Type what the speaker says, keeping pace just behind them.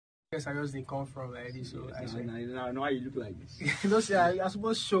Yes, I just they come from like this, so I swear. Now why you look like this? You know, say I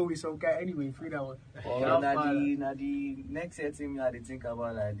supposed to show with some guy anyway. Free that one. Now the next thing I think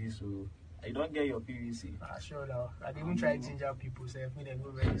about like this, so you don't get your PVC. Sure now. I didn't try to change out people, so if we then go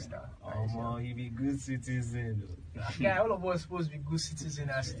register. He be good citizen. Yeah, all of us supposed to be good citizens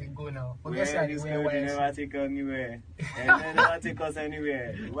as they go now. But This girl, they never take us anywhere. And they never take us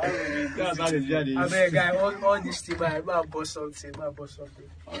anywhere. Why would we That's not the journey. I mean, guy, all this thing, I might boss something.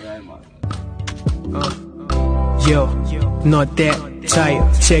 Alright, man. Yo, not that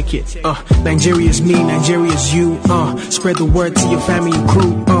tired, check it. Nigeria's me, Nigeria's you. Spread the word to your family and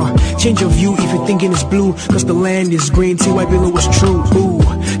crew. Change your view if you're thinking it's blue, cause the land is green, till white below was true. Ooh,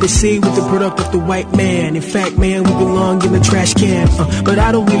 they say we're the product of the white man. In fact, man, we belong in the trash can. But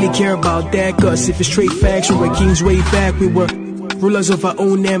I don't really care about that, cause if it's straight facts, we were kings way back. We were rulers of our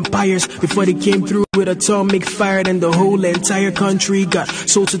own empires before they came through with atomic fire, and the whole entire country got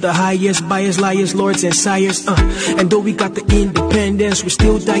sold to the highest buyers, liars, lords, and sires. And though we got the independence, we're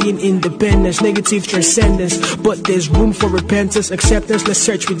still dying independence, negative transcendence. But there's room for repentance, acceptance. Let's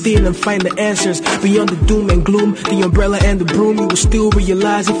search within and find the answers beyond the doom and gloom, the umbrella and the broom. You will still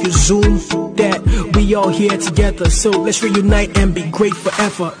realize if you zoom that we all here together. So let's reunite and be great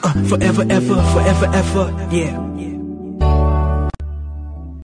forever, forever, ever, forever, ever. Yeah.